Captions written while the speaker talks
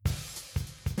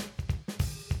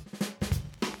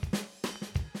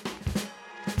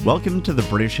Welcome to the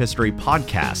British History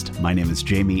Podcast. My name is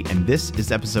Jamie, and this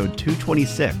is episode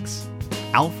 226,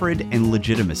 Alfred and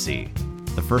Legitimacy,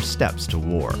 the First Steps to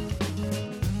War.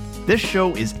 This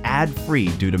show is ad-free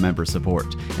due to member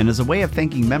support, and as a way of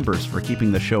thanking members for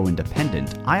keeping the show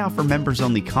independent, I offer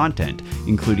members-only content,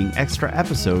 including extra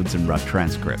episodes and rough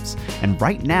transcripts. And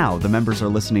right now, the members are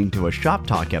listening to a Shop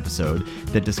Talk episode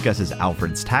that discusses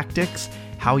Alfred's tactics,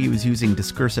 how he was using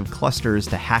discursive clusters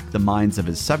to hack the minds of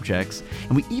his subjects,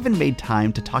 and we even made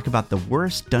time to talk about the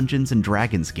worst Dungeons &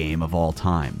 Dragons game of all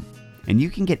time. And you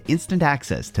can get instant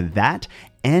access to that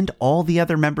and all the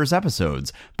other members'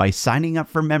 episodes by signing up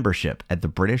for membership at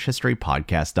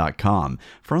thebritishhistorypodcast.com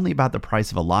for only about the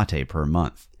price of a latte per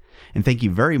month. And thank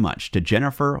you very much to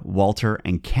Jennifer, Walter,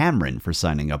 and Cameron for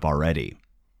signing up already.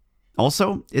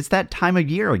 Also, it's that time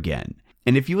of year again.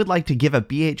 And if you would like to give a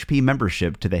BHP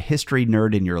membership to the history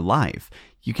nerd in your life,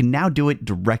 you can now do it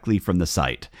directly from the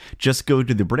site. Just go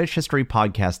to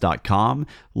thebritishhistorypodcast.com,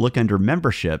 look under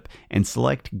membership, and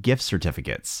select gift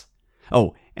certificates.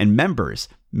 Oh, and members,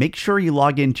 make sure you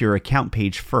log into your account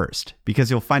page first,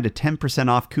 because you'll find a 10%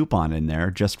 off coupon in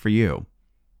there just for you.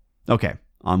 Okay,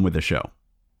 on with the show.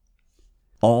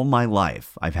 All my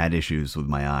life, I've had issues with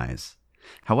my eyes.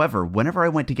 However, whenever I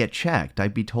went to get checked,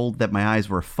 I'd be told that my eyes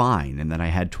were fine and that I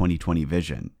had 20/20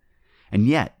 vision. And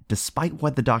yet, despite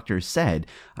what the doctors said,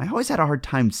 I always had a hard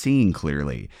time seeing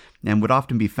clearly, and would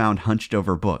often be found hunched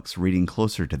over books, reading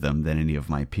closer to them than any of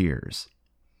my peers.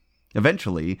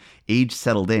 Eventually, age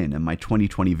settled in and my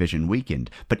 20/20 vision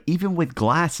weakened, but even with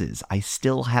glasses, I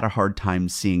still had a hard time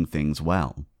seeing things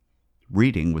well.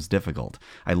 Reading was difficult.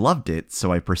 I loved it,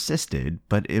 so I persisted,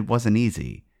 but it wasn't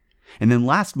easy. And then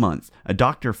last month, a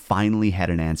doctor finally had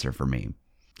an answer for me.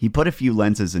 He put a few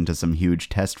lenses into some huge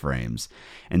test frames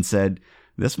and said,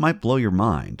 "This might blow your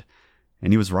mind."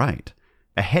 And he was right.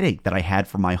 A headache that I had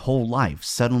for my whole life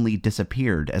suddenly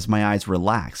disappeared as my eyes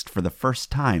relaxed for the first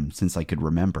time since I could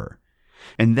remember.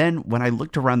 And then when I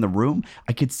looked around the room,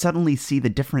 I could suddenly see the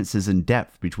differences in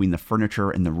depth between the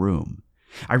furniture and the room.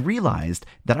 I realized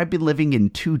that I'd been living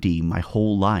in 2D my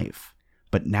whole life,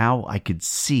 but now I could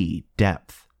see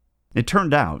depth. It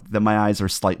turned out that my eyes are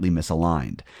slightly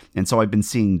misaligned, and so I've been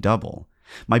seeing double.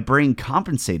 My brain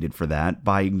compensated for that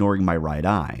by ignoring my right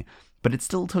eye, but it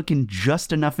still took in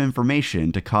just enough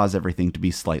information to cause everything to be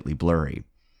slightly blurry.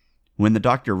 When the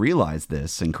doctor realized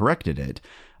this and corrected it,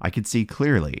 I could see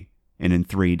clearly, and in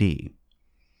 3D.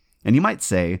 And you might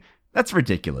say, "That's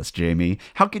ridiculous, Jamie.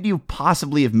 How could you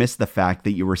possibly have missed the fact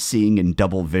that you were seeing in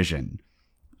double vision?"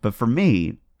 But for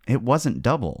me, it wasn't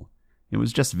double. It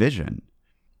was just vision.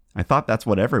 I thought that's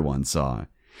what everyone saw.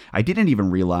 I didn't even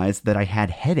realize that I had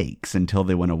headaches until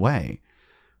they went away.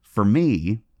 For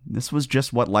me, this was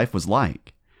just what life was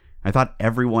like. I thought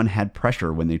everyone had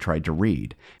pressure when they tried to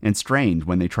read, and strained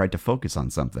when they tried to focus on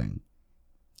something.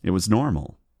 It was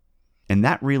normal. And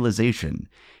that realization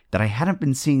that I hadn't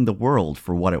been seeing the world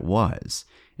for what it was,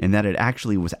 and that it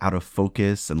actually was out of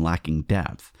focus and lacking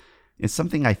depth, is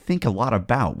something I think a lot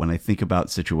about when I think about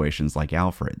situations like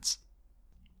Alfred's.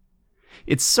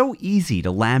 It's so easy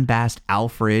to lambast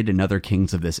Alfred and other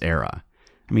kings of this era.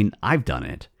 I mean, I've done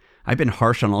it. I've been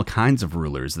harsh on all kinds of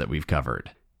rulers that we've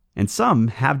covered. And some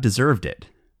have deserved it.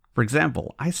 For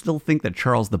example, I still think that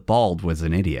Charles the Bald was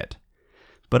an idiot.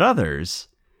 But others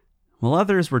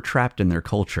were trapped in their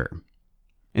culture.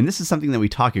 And this is something that we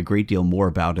talk a great deal more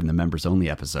about in the members-only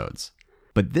episodes.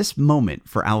 But this moment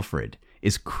for Alfred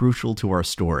is crucial to our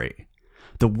story.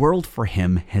 The world for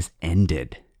him has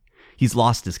ended. He's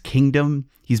lost his kingdom,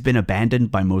 he's been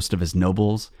abandoned by most of his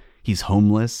nobles, he's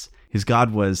homeless, his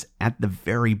god was, at the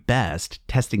very best,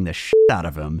 testing the shit out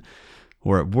of him,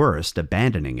 or at worst,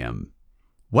 abandoning him.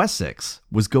 Wessex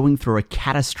was going through a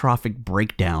catastrophic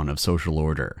breakdown of social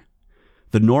order.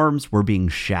 The norms were being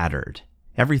shattered.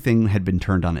 Everything had been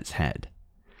turned on its head.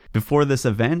 Before this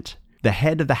event, the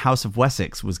head of the House of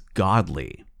Wessex was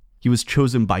godly. He was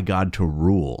chosen by God to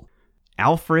rule.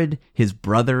 Alfred, his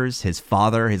brothers, his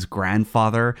father, his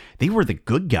grandfather, they were the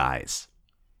good guys.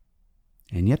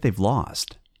 And yet they've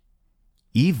lost.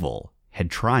 Evil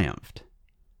had triumphed.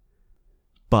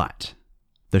 But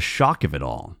the shock of it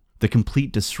all, the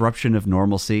complete disruption of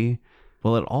normalcy,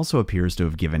 well, it also appears to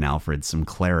have given Alfred some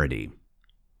clarity.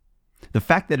 The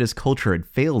fact that his culture had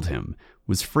failed him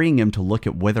was freeing him to look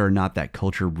at whether or not that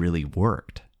culture really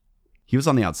worked. He was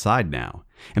on the outside now,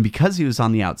 and because he was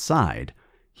on the outside,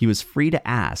 he was free to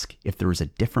ask if there was a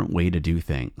different way to do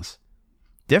things.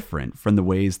 Different from the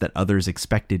ways that others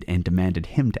expected and demanded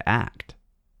him to act.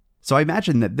 So I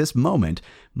imagine that this moment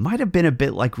might have been a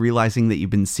bit like realizing that you've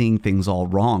been seeing things all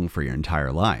wrong for your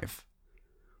entire life.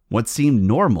 What seemed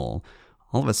normal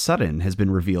all of a sudden has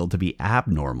been revealed to be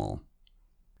abnormal.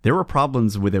 There were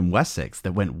problems within Wessex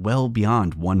that went well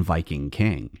beyond one Viking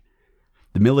king.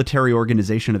 The military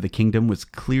organization of the kingdom was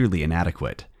clearly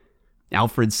inadequate.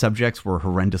 Alfred's subjects were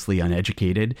horrendously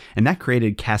uneducated, and that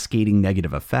created cascading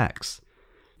negative effects.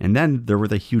 And then there were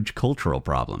the huge cultural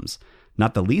problems,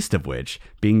 not the least of which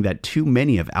being that too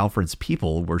many of Alfred's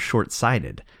people were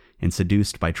short-sighted and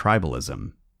seduced by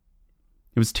tribalism.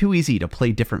 It was too easy to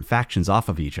play different factions off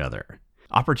of each other.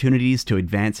 Opportunities to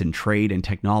advance in trade and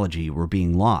technology were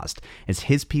being lost as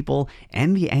his people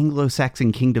and the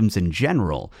Anglo-Saxon kingdoms in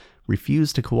general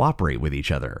refused to cooperate with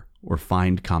each other or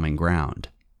find common ground.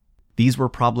 These were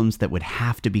problems that would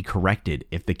have to be corrected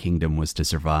if the kingdom was to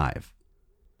survive.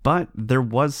 But there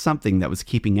was something that was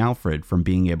keeping Alfred from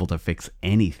being able to fix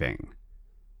anything.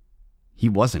 He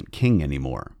wasn't king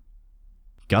anymore.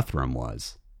 Guthrum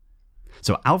was.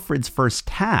 So Alfred's first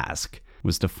task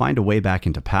was to find a way back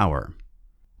into power.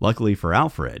 Luckily for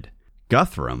Alfred,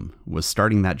 Guthrum was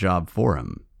starting that job for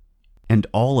him. And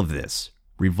all of this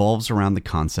revolves around the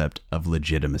concept of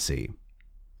legitimacy.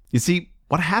 You see,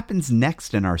 what happens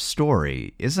next in our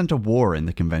story isn't a war in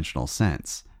the conventional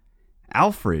sense.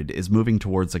 Alfred is moving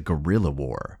towards a guerrilla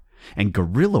war, and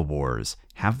guerrilla wars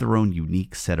have their own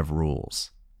unique set of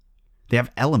rules. They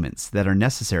have elements that are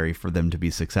necessary for them to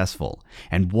be successful,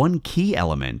 and one key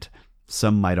element,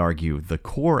 some might argue the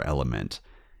core element,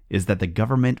 is that the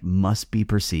government must be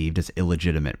perceived as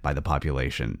illegitimate by the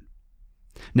population.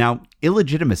 Now,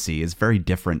 illegitimacy is very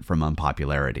different from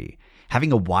unpopularity.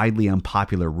 Having a widely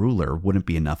unpopular ruler wouldn't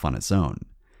be enough on its own.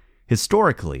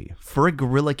 Historically, for a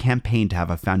guerrilla campaign to have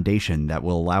a foundation that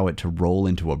will allow it to roll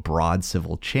into a broad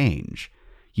civil change,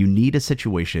 you need a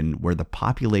situation where the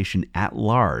population at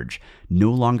large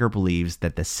no longer believes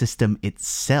that the system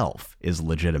itself is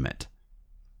legitimate.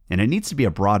 And it needs to be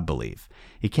a broad belief.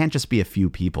 It can't just be a few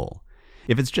people.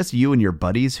 If it's just you and your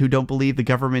buddies who don't believe the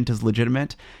government is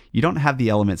legitimate, you don't have the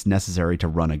elements necessary to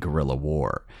run a guerrilla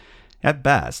war. At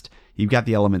best, you've got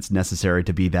the elements necessary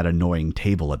to be that annoying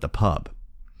table at the pub.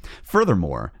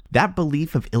 Furthermore, that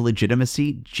belief of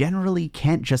illegitimacy generally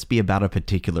can't just be about a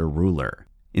particular ruler.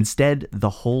 Instead, the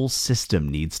whole system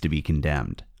needs to be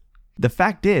condemned. The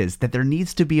fact is that there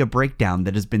needs to be a breakdown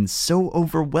that has been so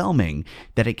overwhelming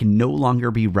that it can no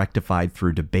longer be rectified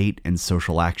through debate and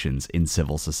social actions in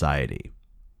civil society.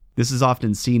 This is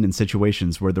often seen in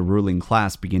situations where the ruling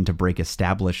class begin to break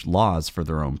established laws for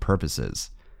their own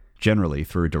purposes, generally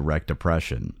through direct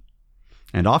oppression.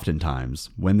 And oftentimes,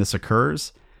 when this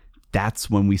occurs, that's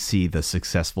when we see the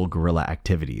successful guerrilla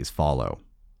activities follow.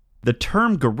 The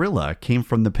term guerrilla came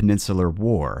from the Peninsular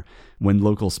War, when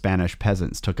local Spanish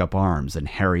peasants took up arms and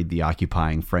harried the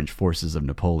occupying French forces of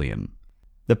Napoleon.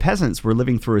 The peasants were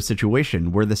living through a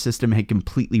situation where the system had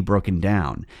completely broken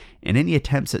down, and any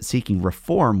attempts at seeking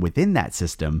reform within that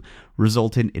system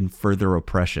resulted in further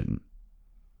oppression.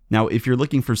 Now, if you're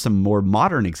looking for some more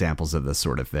modern examples of this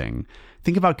sort of thing,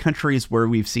 think about countries where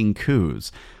we've seen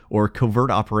coups, or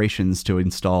covert operations to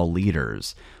install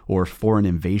leaders, or foreign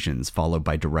invasions followed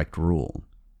by direct rule.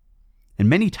 And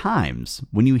many times,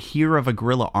 when you hear of a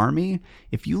guerrilla army,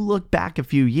 if you look back a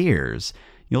few years,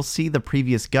 you'll see the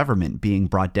previous government being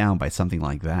brought down by something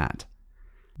like that.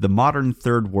 The modern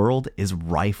Third World is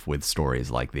rife with stories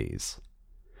like these.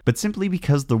 But simply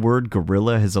because the word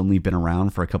guerrilla has only been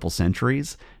around for a couple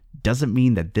centuries, doesn't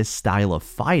mean that this style of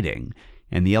fighting,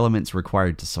 and the elements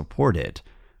required to support it,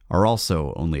 are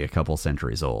also only a couple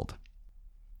centuries old.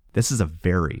 This is a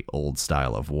very old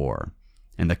style of war,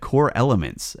 and the core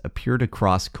elements appear to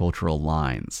cross cultural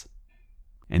lines.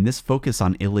 And this focus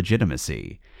on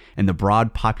illegitimacy, and the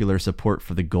broad popular support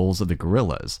for the goals of the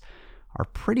guerrillas, are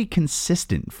pretty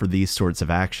consistent for these sorts of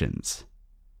actions.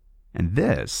 And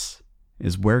this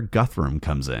is where Guthrum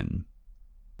comes in.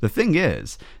 The thing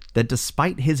is that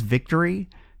despite his victory,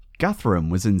 Guthrum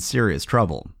was in serious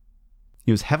trouble.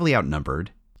 He was heavily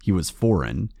outnumbered, he was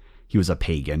foreign, he was a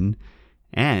pagan,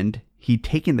 and he'd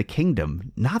taken the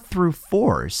kingdom not through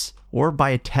force or by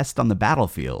a test on the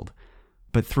battlefield,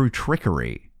 but through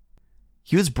trickery.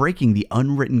 He was breaking the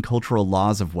unwritten cultural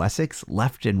laws of Wessex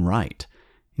left and right,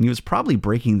 and he was probably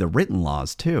breaking the written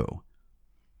laws too.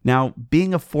 Now,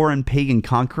 being a foreign pagan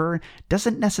conqueror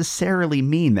doesn't necessarily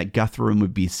mean that Guthrum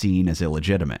would be seen as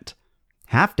illegitimate.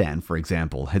 Halfdan, for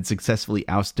example, had successfully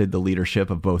ousted the leadership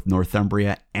of both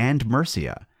Northumbria and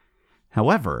Mercia.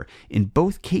 However, in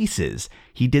both cases,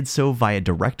 he did so via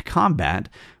direct combat,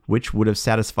 which would have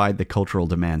satisfied the cultural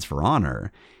demands for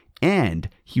honor, and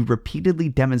he repeatedly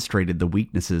demonstrated the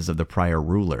weaknesses of the prior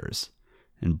rulers.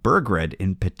 And Burgred,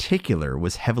 in particular,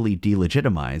 was heavily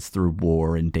delegitimized through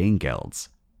war and Danegelds.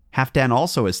 Halfdan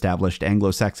also established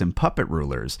Anglo-Saxon puppet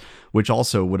rulers, which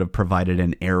also would have provided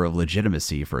an air of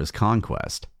legitimacy for his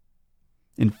conquest.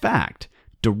 In fact,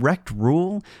 direct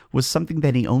rule was something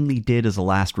that he only did as a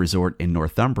last resort in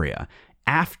Northumbria,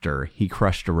 after he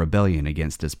crushed a rebellion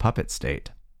against his puppet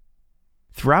state.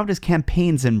 Throughout his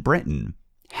campaigns in Britain,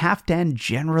 Halfdan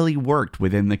generally worked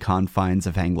within the confines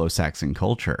of Anglo-Saxon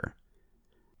culture.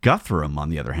 Guthrum, on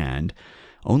the other hand,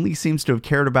 only seems to have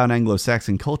cared about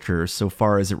Anglo-Saxon culture so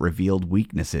far as it revealed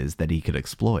weaknesses that he could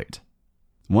exploit.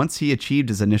 Once he achieved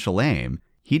his initial aim,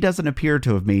 he doesn't appear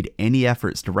to have made any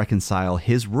efforts to reconcile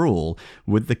his rule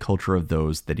with the culture of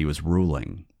those that he was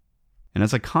ruling. And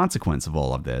as a consequence of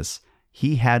all of this,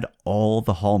 he had all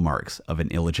the hallmarks of an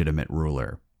illegitimate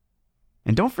ruler.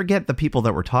 And don't forget the people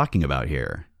that we're talking about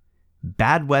here.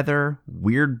 Bad weather,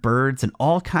 weird birds, and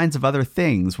all kinds of other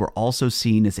things were also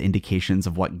seen as indications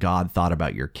of what God thought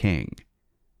about your king.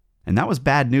 And that was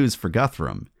bad news for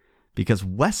Guthrum, because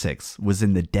Wessex was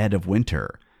in the dead of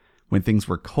winter, when things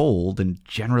were cold and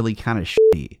generally kind of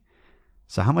shitty.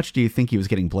 So how much do you think he was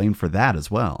getting blamed for that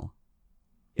as well?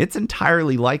 It's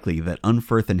entirely likely that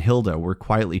Unferth and Hilda were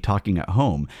quietly talking at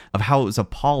home of how it was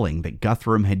appalling that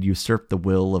Guthrum had usurped the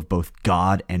will of both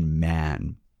God and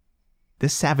man.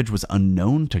 This savage was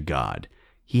unknown to God.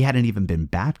 He hadn't even been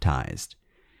baptized.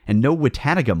 And no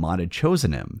Witanagamot had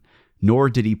chosen him, nor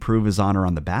did he prove his honor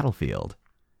on the battlefield.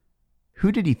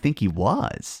 Who did he think he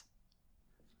was?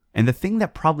 And the thing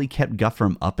that probably kept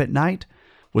Guthrum up at night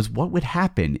was what would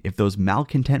happen if those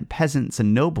malcontent peasants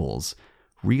and nobles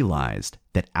realized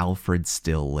that Alfred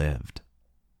still lived.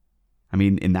 I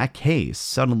mean, in that case,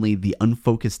 suddenly the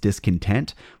unfocused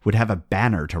discontent would have a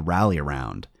banner to rally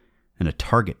around and a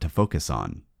target to focus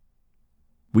on.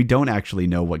 We don't actually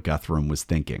know what Guthrum was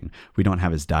thinking. We don't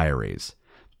have his diaries.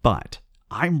 But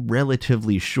I'm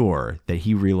relatively sure that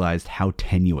he realized how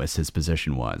tenuous his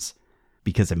position was,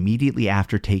 because immediately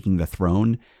after taking the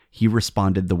throne, he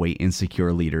responded the way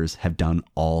insecure leaders have done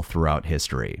all throughout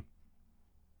history.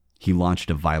 He launched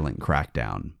a violent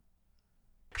crackdown.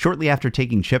 Shortly after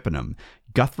taking Chippenham,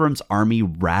 Guthrum's army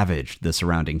ravaged the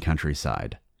surrounding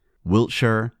countryside.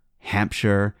 Wiltshire,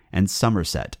 Hampshire, and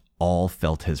Somerset all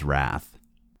felt his wrath.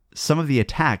 Some of the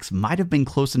attacks might have been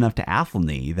close enough to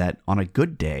Athelney that, on a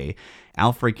good day,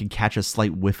 Alfred could catch a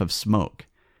slight whiff of smoke,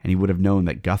 and he would have known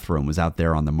that Guthrum was out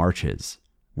there on the marches,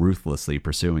 ruthlessly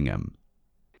pursuing him.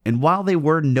 And while they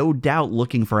were no doubt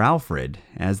looking for Alfred,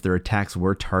 as their attacks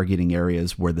were targeting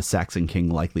areas where the Saxon king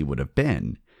likely would have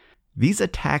been, these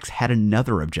attacks had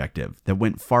another objective that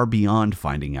went far beyond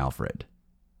finding Alfred.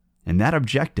 And that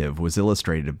objective was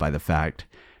illustrated by the fact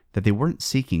that they weren't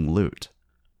seeking loot.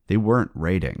 They weren't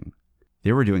raiding.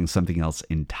 They were doing something else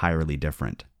entirely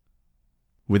different.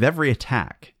 With every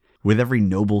attack, with every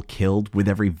noble killed, with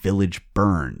every village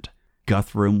burned,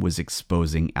 Guthrum was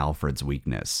exposing Alfred's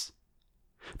weakness.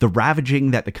 The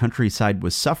ravaging that the countryside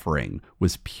was suffering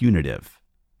was punitive,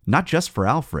 not just for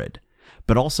Alfred,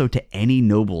 but also to any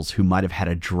nobles who might have had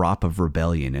a drop of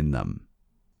rebellion in them.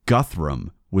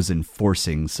 Guthrum was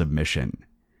enforcing submission,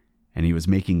 and he was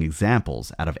making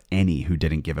examples out of any who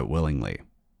didn't give it willingly.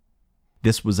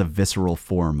 This was a visceral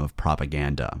form of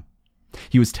propaganda.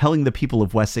 He was telling the people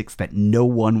of Wessex that no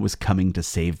one was coming to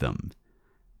save them.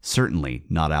 Certainly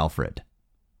not Alfred.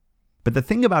 But the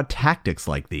thing about tactics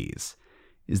like these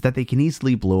is that they can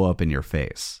easily blow up in your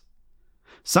face.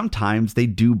 Sometimes they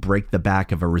do break the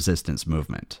back of a resistance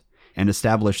movement and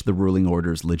establish the ruling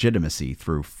order's legitimacy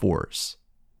through force.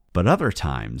 But other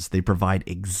times, they provide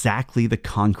exactly the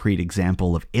concrete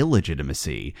example of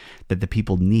illegitimacy that the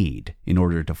people need in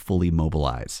order to fully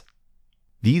mobilize.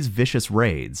 These vicious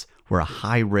raids were a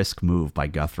high-risk move by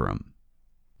Guthrum.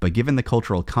 But given the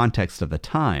cultural context of the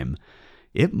time,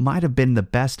 it might have been the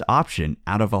best option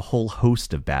out of a whole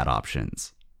host of bad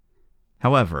options.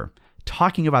 However,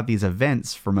 talking about these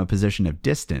events from a position of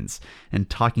distance and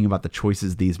talking about the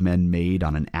choices these men made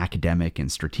on an academic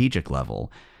and strategic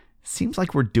level seems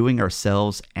like we're doing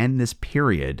ourselves and this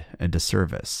period a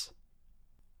disservice.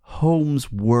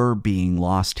 Homes were being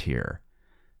lost here.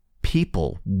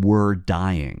 People were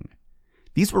dying.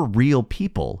 These were real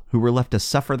people who were left to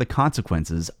suffer the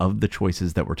consequences of the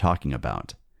choices that we're talking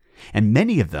about. And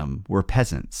many of them were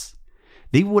peasants.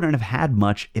 They wouldn't have had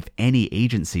much, if any,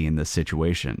 agency in this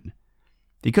situation.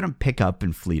 They couldn't pick up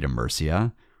and flee to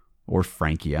Mercia, or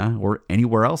Francia, or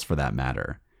anywhere else for that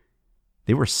matter.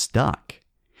 They were stuck.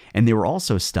 And they were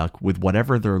also stuck with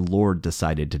whatever their lord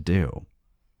decided to do.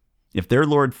 If their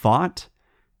lord fought,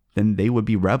 then they would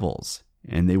be rebels,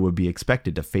 and they would be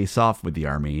expected to face off with the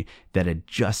army that had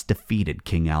just defeated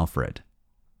King Alfred.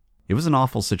 It was an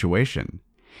awful situation,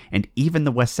 and even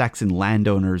the West Saxon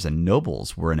landowners and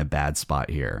nobles were in a bad spot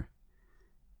here.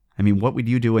 I mean, what would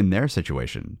you do in their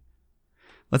situation?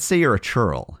 Let's say you're a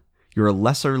churl. You're a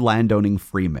lesser landowning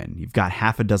freeman. You've got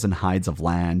half a dozen hides of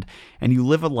land, and you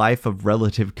live a life of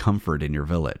relative comfort in your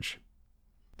village.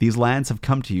 These lands have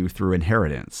come to you through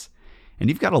inheritance, and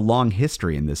you've got a long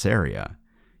history in this area.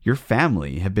 Your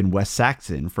family have been West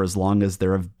Saxon for as long as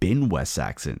there have been West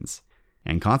Saxons,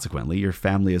 and consequently, your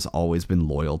family has always been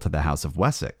loyal to the House of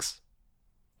Wessex.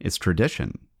 It's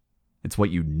tradition. It's what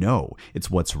you know.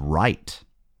 It's what's right.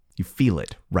 You feel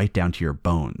it right down to your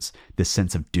bones, this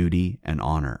sense of duty and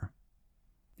honor.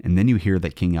 And then you hear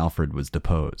that King Alfred was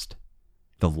deposed,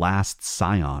 the last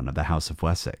scion of the House of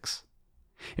Wessex.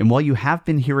 And while you have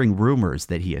been hearing rumors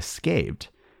that he escaped,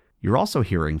 you're also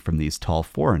hearing from these tall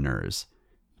foreigners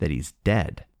that he's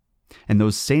dead. And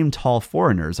those same tall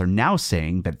foreigners are now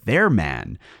saying that their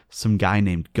man, some guy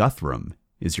named Guthrum,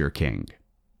 is your king.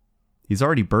 He's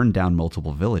already burned down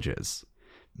multiple villages.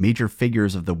 Major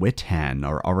figures of the Witan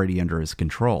are already under his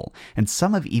control, and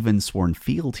some have even sworn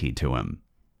fealty to him.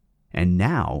 And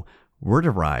now, word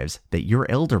arrives that your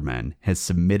ealdorman has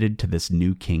submitted to this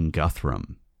new King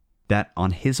Guthrum, that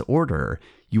on his order,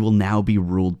 you will now be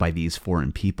ruled by these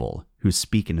foreign people who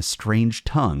speak in a strange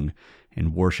tongue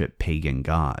and worship pagan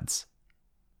gods.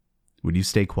 Would you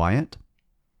stay quiet?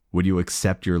 Would you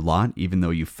accept your lot even though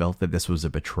you felt that this was a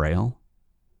betrayal?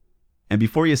 And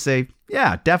before you say,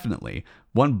 yeah, definitely,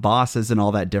 one boss isn't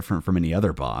all that different from any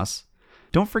other boss,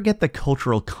 don't forget the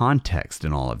cultural context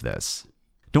in all of this.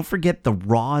 Don't forget the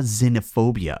raw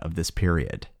xenophobia of this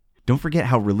period. Don't forget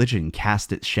how religion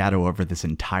cast its shadow over this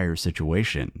entire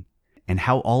situation, and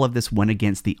how all of this went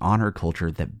against the honor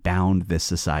culture that bound this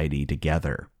society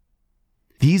together.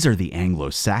 These are the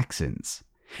Anglo-Saxons.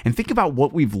 And think about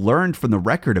what we've learned from the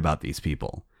record about these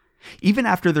people. Even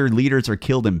after their leaders are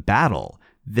killed in battle,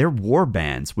 their war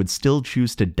bands would still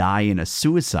choose to die in a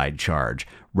suicide charge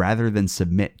rather than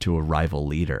submit to a rival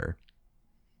leader.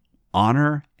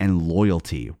 Honor and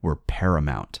loyalty were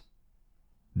paramount.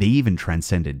 They even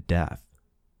transcended death.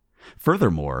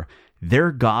 Furthermore,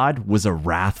 their god was a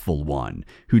wrathful one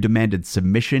who demanded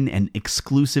submission and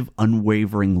exclusive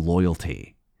unwavering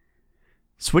loyalty.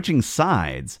 Switching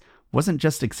sides wasn't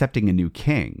just accepting a new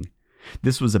king.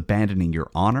 This was abandoning your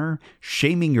honor,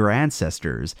 shaming your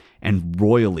ancestors, and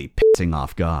royally pissing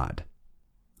off God.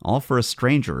 All for a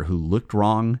stranger who looked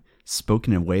wrong, spoke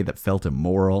in a way that felt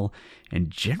immoral, and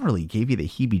generally gave you the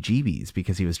heebie-jeebies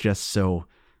because he was just so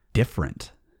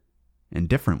different. And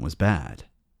different was bad.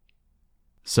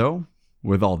 So,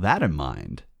 with all that in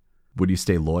mind, would you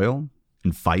stay loyal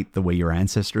and fight the way your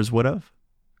ancestors would have?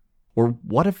 Or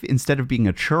what if instead of being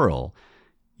a churl,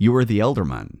 you were the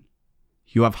ealdorman?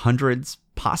 You have hundreds,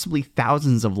 possibly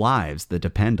thousands of lives that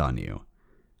depend on you.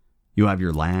 You have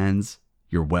your lands,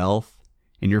 your wealth,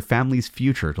 and your family's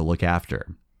future to look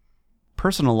after.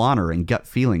 Personal honor and gut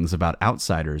feelings about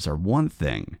outsiders are one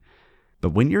thing, but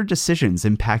when your decisions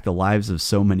impact the lives of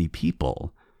so many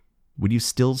people, would you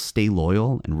still stay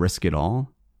loyal and risk it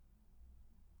all?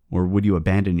 Or would you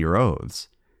abandon your oaths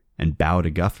and bow to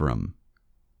Guthrum?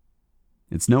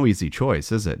 It's no easy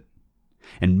choice, is it?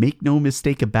 And make no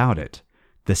mistake about it,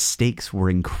 the stakes were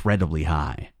incredibly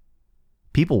high.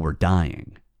 People were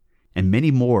dying, and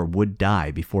many more would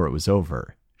die before it was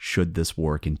over, should this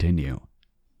war continue.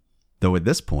 Though at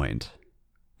this point,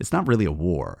 it's not really a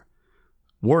war.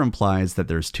 War implies that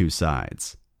there's two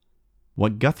sides.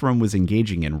 What Guthrum was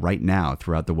engaging in right now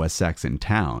throughout the West Saxon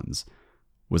towns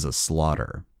was a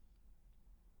slaughter.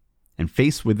 And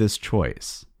faced with this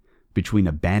choice, between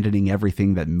abandoning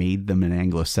everything that made them an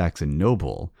Anglo-Saxon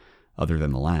noble, other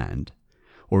than the land,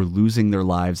 or losing their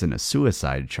lives in a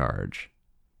suicide charge,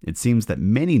 it seems that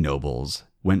many nobles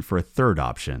went for a third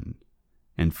option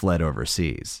and fled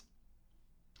overseas.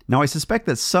 Now, I suspect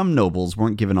that some nobles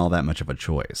weren't given all that much of a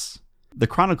choice. The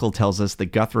Chronicle tells us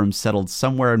that Guthrum settled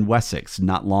somewhere in Wessex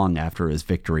not long after his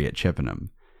victory at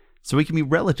Chippenham, so we can be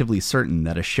relatively certain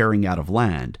that a sharing out of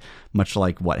land, much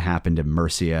like what happened in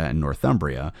Mercia and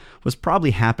Northumbria, was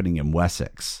probably happening in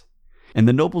Wessex. And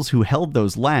the nobles who held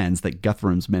those lands that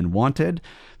Guthrum's men wanted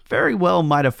very well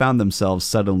might have found themselves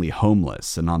suddenly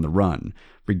homeless and on the run,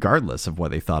 regardless of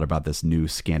what they thought about this new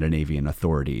Scandinavian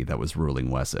authority that was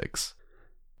ruling Wessex.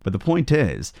 But the point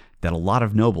is that a lot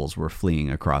of nobles were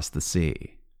fleeing across the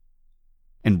sea.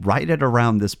 And right at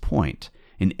around this point,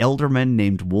 an ealdorman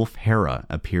named Wulfhere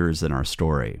appears in our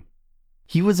story.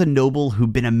 He was a noble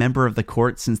who'd been a member of the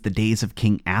court since the days of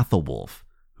King Athelwulf,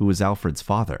 who was Alfred's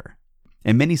father.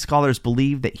 And many scholars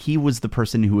believe that he was the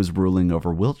person who was ruling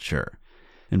over Wiltshire.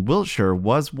 And Wiltshire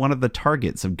was one of the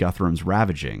targets of Guthrum's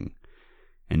ravaging.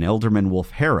 And Ealdorman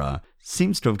Wulfhere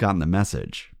seems to have gotten the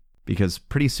message, because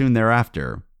pretty soon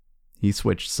thereafter, he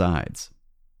switched sides.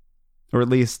 Or at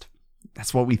least,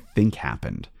 that's what we think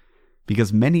happened.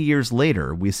 Because many years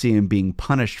later, we see him being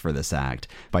punished for this act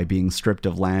by being stripped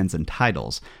of lands and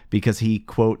titles, because he,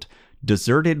 quote,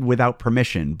 deserted without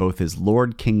permission both his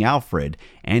lord King Alfred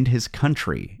and his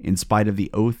country, in spite of the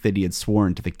oath that he had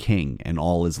sworn to the king and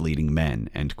all his leading men,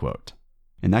 end quote.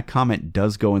 And that comment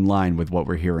does go in line with what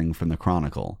we're hearing from the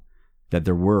Chronicle, that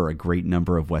there were a great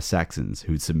number of West Saxons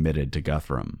who submitted to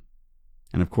Guthrum.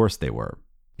 And of course they were.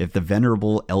 If the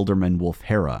venerable Ealdorman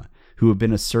Wulfhere, who had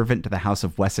been a servant to the House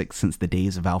of Wessex since the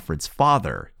days of Alfred's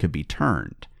father, could be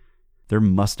turned, there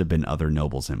must have been other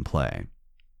nobles in play.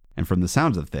 And from the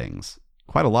sounds of things,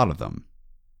 quite a lot of them.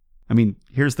 I mean,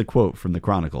 here's the quote from the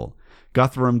Chronicle.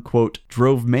 Guthrum, quote,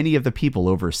 drove many of the people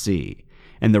over sea,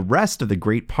 and the rest of the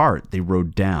great part they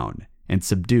rode down and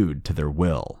subdued to their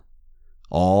will.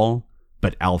 All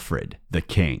but Alfred the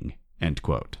king, end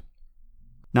quote.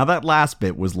 Now that last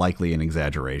bit was likely an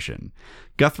exaggeration.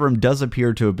 Guthrum does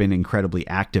appear to have been incredibly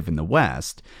active in the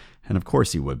West, and of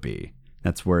course he would be.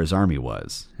 That's where his army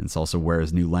was, and it's also where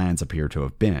his new lands appear to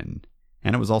have been.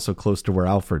 And it was also close to where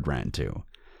Alfred ran to.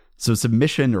 So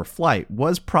submission or flight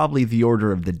was probably the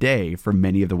order of the day for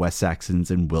many of the West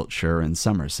Saxons in Wiltshire and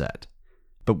Somerset.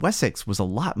 But Wessex was a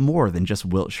lot more than just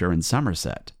Wiltshire and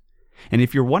Somerset. And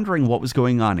if you're wondering what was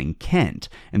going on in Kent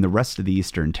and the rest of the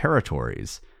Eastern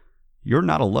Territories, you're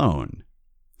not alone.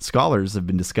 Scholars have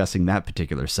been discussing that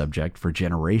particular subject for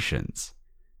generations,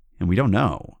 and we don't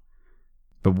know.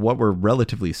 But what we're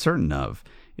relatively certain of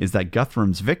is that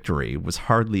Guthrum's victory was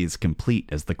hardly as complete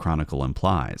as the Chronicle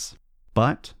implies.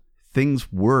 But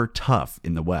things were tough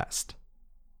in the West.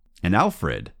 And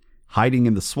Alfred, hiding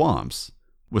in the swamps,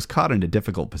 was caught in a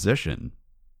difficult position.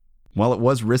 While it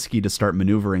was risky to start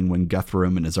maneuvering when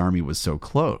Guthrum and his army was so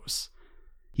close,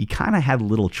 he kind of had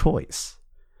little choice.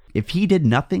 If he did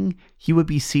nothing, he would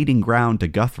be ceding ground to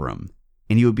Guthrum,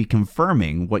 and he would be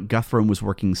confirming what Guthrum was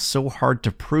working so hard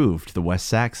to prove to the West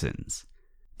Saxons,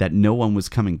 that no one was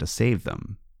coming to save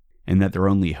them, and that their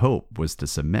only hope was to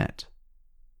submit.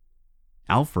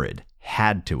 Alfred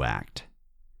had to act.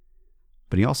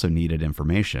 But he also needed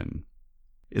information.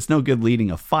 It's no good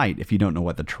leading a fight if you don't know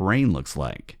what the terrain looks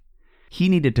like. He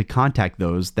needed to contact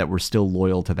those that were still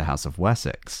loyal to the House of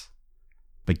Wessex.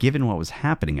 But given what was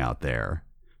happening out there,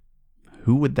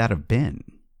 who would that have been?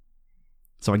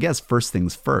 So I guess first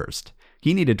things first,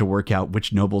 he needed to work out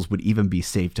which nobles would even be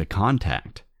safe to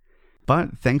contact.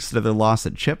 But thanks to their loss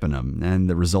at Chippenham and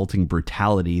the resulting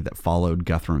brutality that followed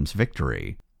Guthrum's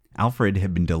victory, Alfred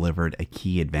had been delivered a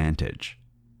key advantage.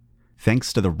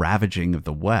 Thanks to the ravaging of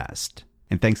the West,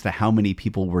 and thanks to how many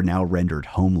people were now rendered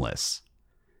homeless,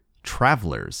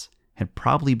 travelers had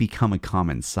probably become a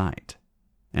common sight.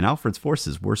 And Alfred's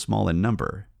forces were small in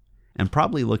number, and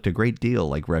probably looked a great deal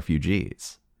like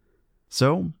refugees.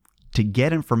 So, to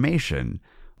get information,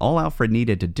 all Alfred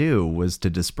needed to do was to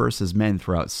disperse his men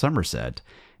throughout Somerset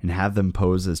and have them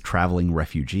pose as traveling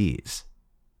refugees.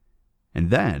 And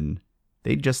then,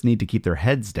 they'd just need to keep their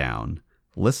heads down,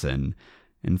 listen,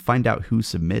 and find out who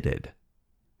submitted,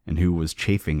 and who was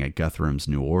chafing at Guthrum's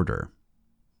new order.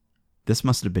 This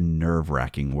must have been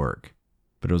nerve-wracking work,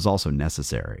 but it was also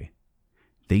necessary.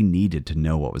 They needed to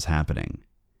know what was happening.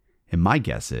 And my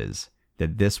guess is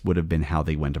that this would have been how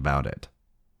they went about it.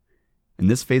 And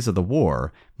this phase of the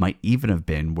war might even have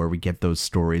been where we get those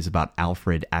stories about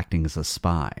Alfred acting as a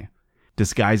spy,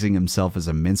 disguising himself as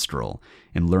a minstrel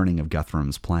and learning of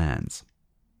Guthrum's plans.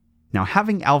 Now,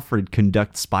 having Alfred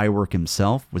conduct spy work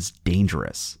himself was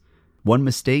dangerous. One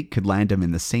mistake could land him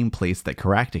in the same place that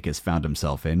Caractacus found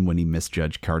himself in when he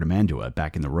misjudged Cardamandua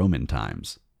back in the Roman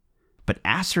times. But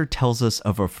Asser tells us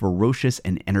of a ferocious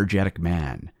and energetic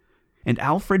man, and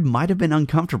Alfred might have been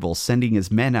uncomfortable sending his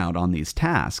men out on these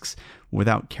tasks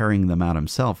without carrying them out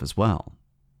himself as well.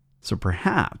 So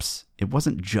perhaps it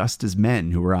wasn't just his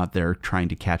men who were out there trying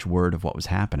to catch word of what was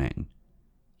happening.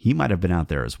 He might have been out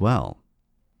there as well.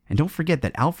 And don't forget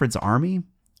that Alfred's army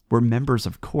were members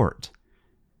of court.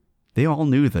 They all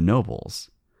knew the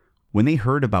nobles. When they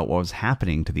heard about what was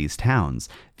happening to these towns,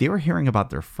 they were hearing about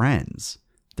their friends,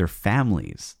 their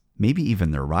families, maybe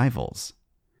even their rivals.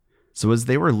 So as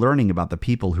they were learning about the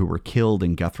people who were killed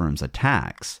in Guthrum's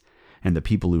attacks, and the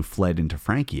people who fled into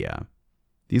Francia,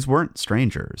 these weren't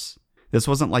strangers. This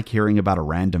wasn't like hearing about a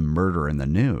random murder in the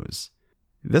news.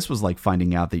 This was like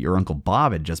finding out that your Uncle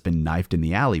Bob had just been knifed in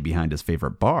the alley behind his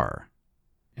favorite bar.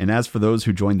 And as for those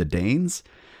who joined the Danes,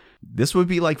 this would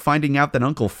be like finding out that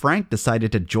Uncle Frank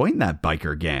decided to join that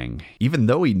biker gang, even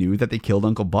though he knew that they killed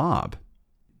Uncle Bob.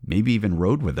 Maybe even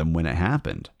rode with them when it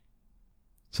happened.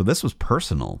 So this was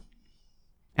personal.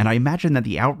 And I imagine that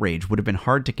the outrage would have been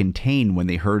hard to contain when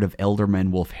they heard of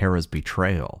Ealdorman Wulfhera's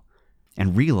betrayal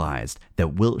and realized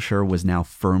that Wiltshire was now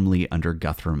firmly under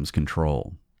Guthrum's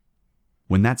control.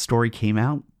 When that story came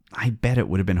out, I bet it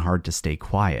would have been hard to stay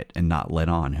quiet and not let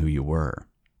on who you were.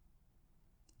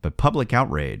 But public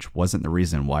outrage wasn't the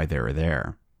reason why they were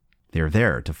there. They were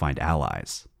there to find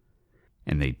allies.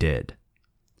 And they did.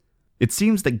 It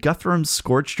seems that Guthrum's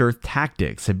scorched earth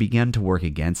tactics had begun to work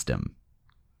against him.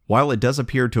 While it does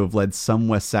appear to have led some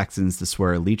West Saxons to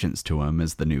swear allegiance to him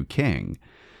as the new king,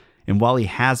 and while he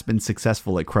has been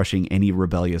successful at crushing any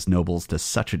rebellious nobles to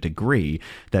such a degree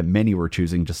that many were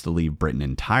choosing just to leave Britain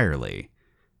entirely,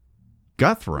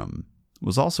 Guthrum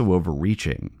was also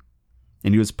overreaching,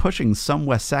 and he was pushing some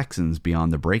West Saxons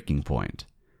beyond the breaking point,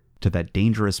 to that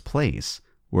dangerous place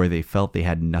where they felt they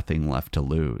had nothing left to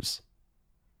lose.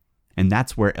 And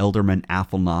that's where Ealdorman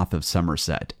Athelnoth of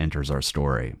Somerset enters our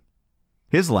story.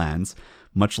 His lands,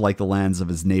 much like the lands of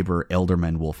his neighbor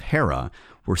Ealdorman Wulfhera,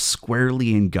 were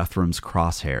squarely in Guthrum's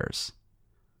crosshairs.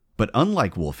 But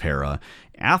unlike Wulfhera,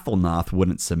 Athelnoth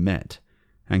wouldn't submit,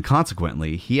 and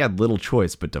consequently he had little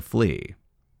choice but to flee.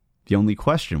 The only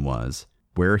question was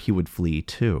where he would flee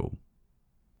to.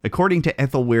 According to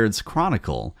Ethelweird's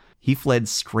chronicle, he fled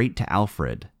straight to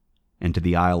Alfred and to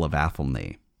the Isle of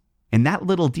Athelney. And that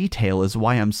little detail is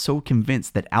why I'm so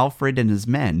convinced that Alfred and his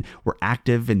men were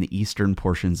active in the eastern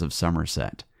portions of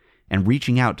Somerset, and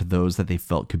reaching out to those that they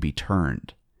felt could be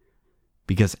turned.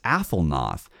 Because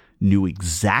Athelnoth knew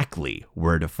exactly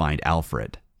where to find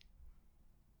Alfred.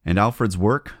 And Alfred's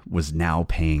work was now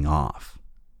paying off.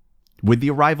 With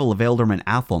the arrival of Ealdorman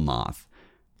Athelnoth,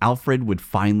 Alfred would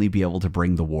finally be able to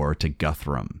bring the war to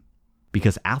Guthrum,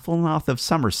 because Athelnoth of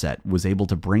Somerset was able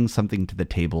to bring something to the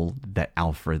table that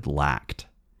Alfred lacked: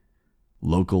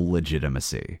 local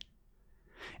legitimacy.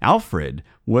 Alfred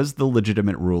was the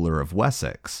legitimate ruler of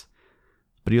Wessex,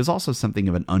 but he was also something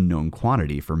of an unknown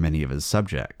quantity for many of his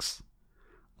subjects.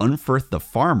 Unferth the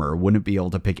farmer wouldn't be able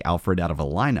to pick Alfred out of a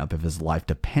lineup if his life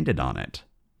depended on it.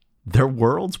 Their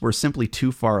worlds were simply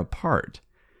too far apart.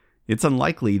 It's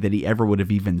unlikely that he ever would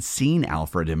have even seen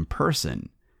Alfred in person.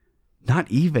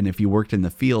 Not even if he worked in the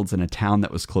fields in a town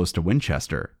that was close to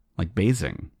Winchester, like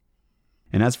Basing.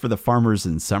 And as for the farmers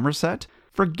in Somerset,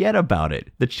 forget about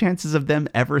it. The chances of them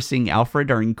ever seeing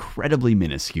Alfred are incredibly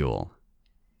minuscule.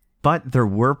 But there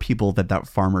were people that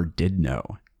farmer did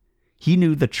know. He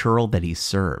knew the churl that he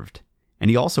served,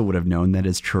 and he also would have known that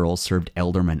his churl served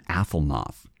Ealdorman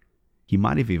Athelnoth. He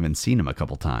might have even seen him a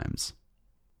couple times.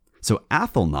 So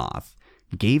Athelnoth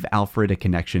gave Alfred a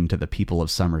connection to the people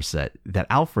of Somerset that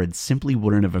Alfred simply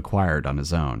wouldn't have acquired on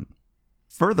his own.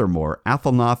 Furthermore,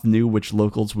 Athelnoth knew which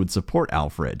locals would support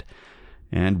Alfred,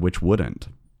 and which wouldn't.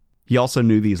 He also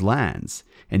knew these lands,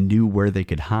 and knew where they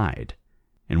could hide,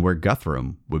 and where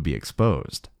Guthrum would be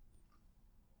exposed.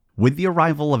 With the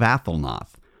arrival of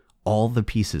Athelnoth, all the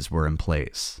pieces were in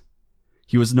place.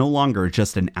 He was no longer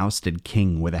just an ousted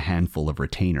king with a handful of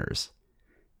retainers.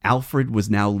 Alfred was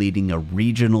now leading a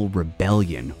regional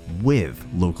rebellion with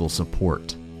local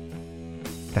support.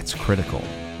 That's critical,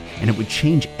 and it would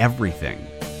change everything.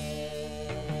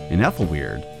 And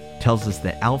Ethelweird tells us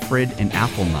that Alfred and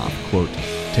Athelnoth, quote,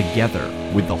 together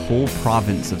with the whole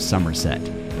province of Somerset,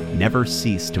 never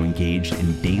ceased to engage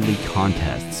in daily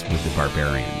contests with the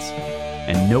barbarians,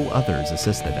 and no others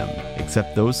assisted him,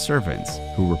 except those servants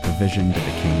who were provisioned at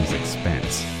the king's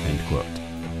expense, end quote.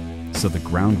 So the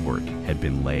groundwork had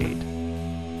been laid.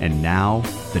 And now,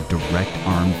 the direct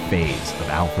armed phase of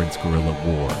Alfred's guerrilla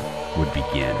war would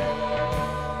begin.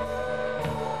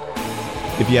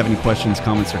 If you have any questions,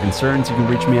 comments, or concerns, you can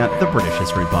reach me at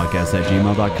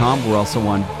thebritishhistorypodcast@gmail.com. We're also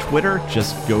on Twitter.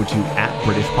 Just go to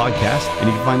 @BritishPodcast, and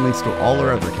you can find links to all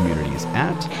our other communities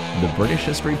at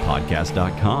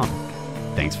thebritishhistorypodcast.com.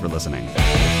 Thanks for listening.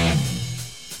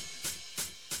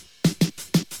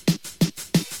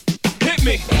 Hit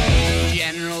me!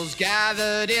 Generals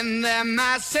gathered in their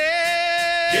masses.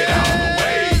 Get out of the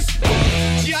way.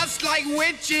 Just like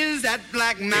witches at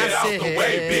black masses. Get out the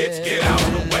way, bitch. Get out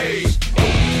the way.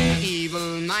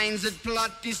 Evil minds that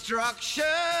plot destruction.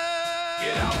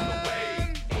 Get out the way.